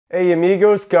Hey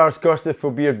amigos, Costa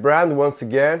for Beardbrand once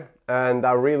again, and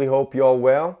I really hope you're all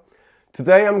well.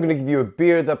 Today I'm going to give you a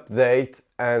beard update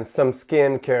and some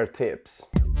skincare tips.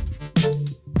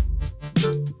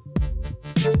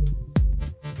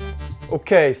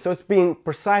 Okay, so it's been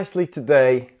precisely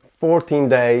today 14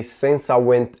 days since I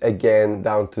went again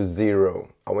down to zero.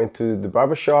 I went to the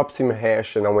barbershop, see my hair,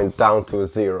 and I went down to a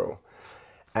zero.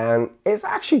 And it's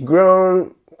actually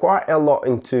grown quite a lot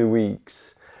in 2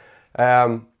 weeks.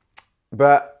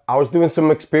 But I was doing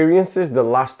some experiences. The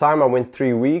last time I went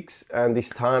 3 weeks, and this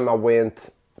time I went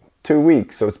 2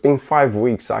 weeks. So it's been 5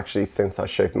 weeks actually since I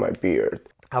shaved my beard.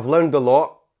 I've learned a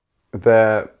lot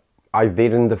that I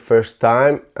didn't the first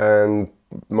time, and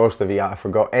most of it I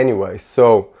forgot anyway.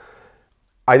 So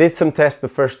I did some tests the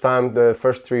first time, the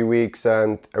first 3 weeks,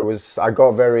 and I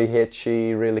got very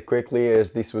itchy really quickly as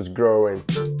this was growing.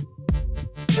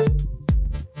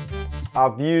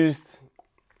 I've used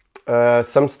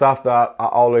some stuff that I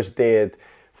always did.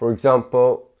 For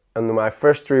example, in my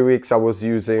first 3 weeks I was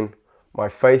using my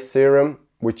face serum,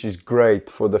 which is great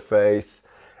for the face,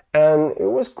 and it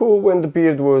was cool when the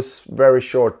beard was very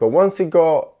short. But once it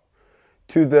got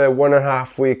to the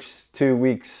 1.5 weeks, 2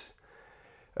 weeks,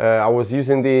 I was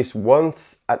using this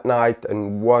once at night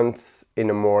and once in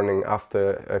the morning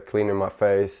after cleaning my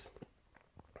face,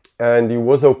 and it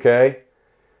was okay.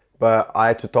 But I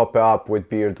had to top it up with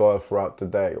beard oil throughout the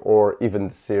day, or even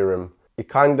the serum. It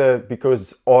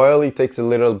because oil, it takes a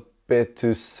little bit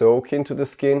to soak into the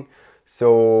skin,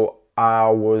 so I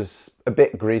was a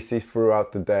bit greasy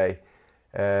throughout the day.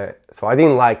 So I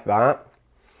didn't like that.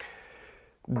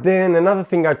 Then another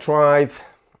thing I tried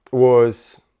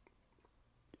was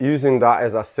using that,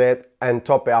 as I said, and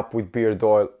top it up with beard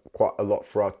oil quite a lot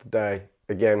throughout the day.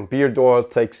 Again, beard oil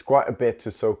takes quite a bit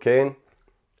to soak in,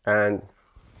 and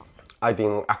I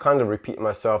kind of repeat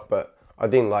myself, but I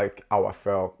didn't like how I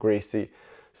felt greasy.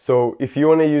 So if you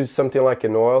want to use something like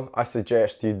an oil, I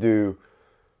suggest you do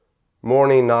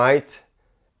morning, night,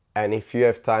 and if you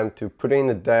have time to put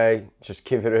in a day, just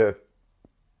give it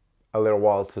a little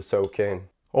while to soak in.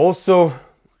 Also,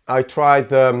 I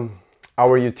tried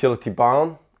our utility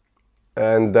balm,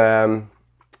 and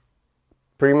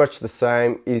pretty much the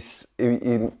same.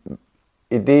 It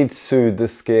did soothe the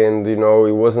skin, you know,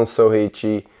 it wasn't so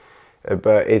itchy.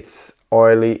 But it's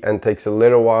oily and takes a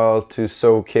little while to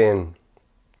soak in,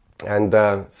 and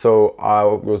so I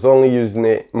was only using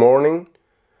it morning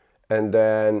and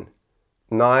then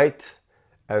night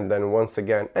and then once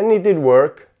again, and it did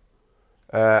work.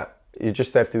 You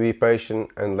just have to be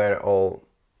patient and let it all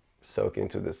soak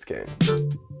into the skin.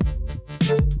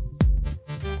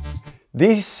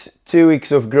 These 2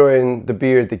 weeks of growing the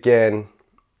beard again,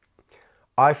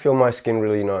 I feel my skin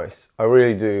really nice. I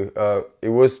really do. It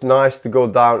was nice to go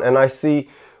down, and I see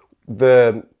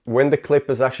when the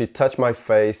clippers actually touch my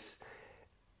face,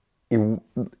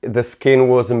 the skin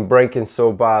wasn't breaking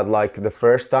so bad like the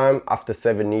first time. After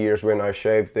 7 years when I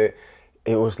shaved it,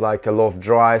 it was like a lot of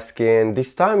dry skin.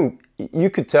 This time you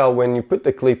could tell when you put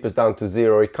the clippers down to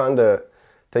zero, it kind of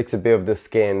takes a bit of the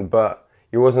skin, but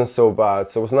it wasn't so bad.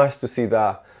 So it was nice to see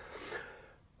that.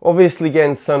 Obviously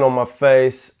getting sun on my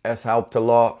face has helped a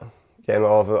lot, getting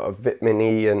all of vitamin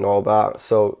E and all that,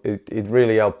 so it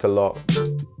really helped a lot.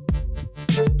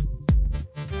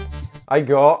 I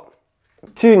got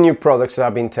 2 new products that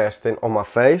I've been testing on my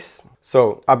face.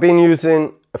 So I've been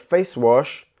using a face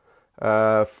wash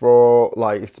for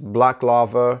it's black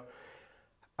lava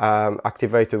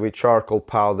activated with charcoal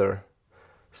powder.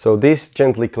 So this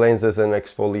gently cleanses and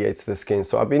exfoliates the skin.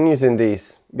 So I've been using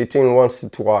this between once to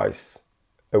twice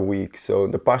a week. So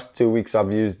the past 2 weeks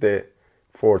I've used it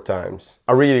 4 times.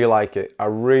 I really like it. I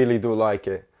really do like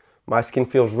it. My skin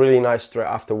feels really nice straight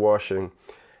after washing.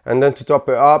 And then to top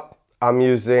it up, I'm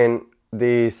using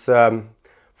this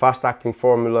fast acting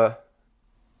formula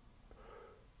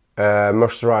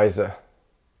moisturizer.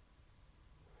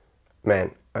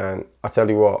 Man, and I tell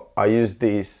you what, I use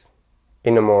these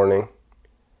in the morning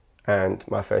and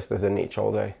my face doesn't itch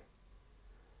all day.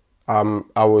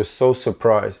 I was so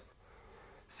surprised.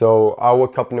 So I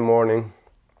woke up in the morning,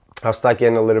 I start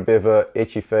getting a little bit of a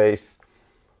itchy face.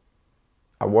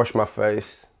 I wash my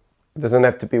face. It doesn't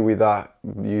have to be with that.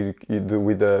 You do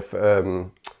with the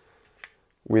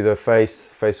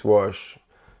face wash,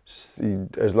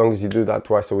 as long as you do that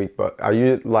twice a week. But I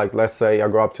use, let's say I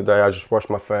go up today, I just wash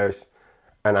my face,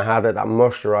 and I had that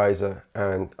moisturizer,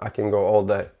 and I can go all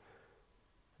day.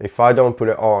 If I don't put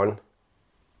it on,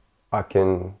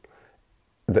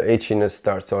 the itchiness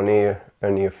starts on here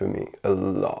and here for me a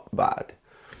lot bad,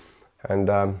 and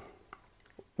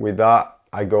with that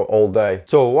I go all day.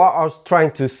 So what I was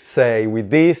trying to say with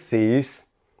this is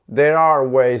there are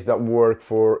ways that work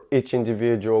for each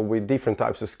individual with different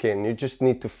types of skin. You just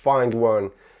need to find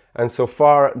one. And so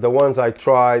far, the ones I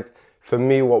tried, for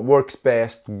me, what works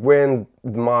best when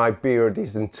my beard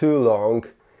isn't too long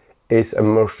is a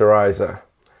moisturizer,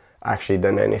 actually,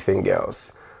 than anything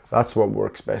else. That's what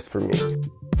works best for me.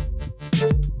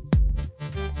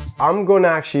 I'm gonna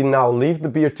actually now leave the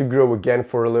beard to grow again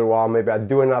for a little while. Maybe I'll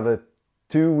do another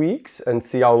 2 weeks and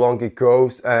see how long it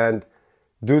goes, and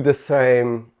do the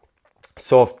same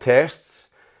sort of tests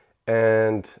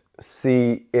and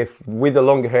see if with the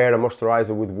longer hair a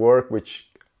moisturizer would work, which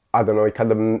I don't know, it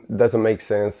kind of doesn't make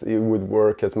sense. It would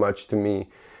work as much to me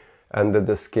under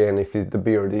the skin if the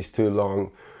beard is too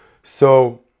long.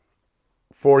 So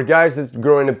for guys that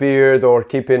growing a beard or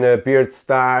keeping a beard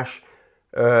stash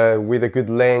with a good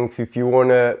length, if you want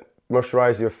to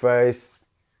moisturize your face,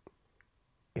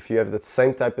 if you have the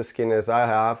same type of skin as I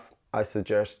have, I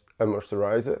suggest a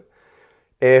moisturizer.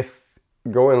 If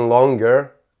going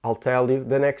longer, I'll tell you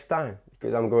the next time,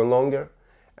 because I'm going longer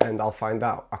and I'll find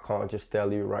out. I can't just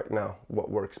tell you right now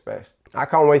what works best. I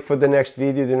can't wait for the next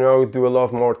video, you know, do a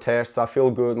lot more tests. I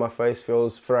feel good, my face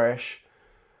feels fresh.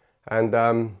 And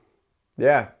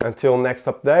yeah, until next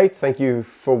update, thank you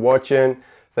for watching,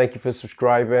 thank you for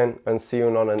subscribing, and see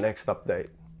you on the next update.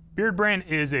 Beardbrand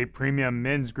is a premium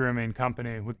men's grooming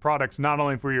company with products not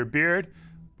only for your beard,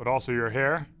 but also your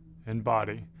hair and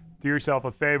body. Do yourself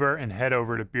a favor and head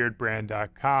over to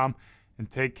beardbrand.com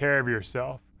and take care of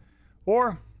yourself.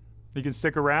 Or you can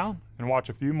stick around and watch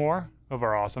a few more of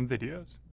our awesome videos.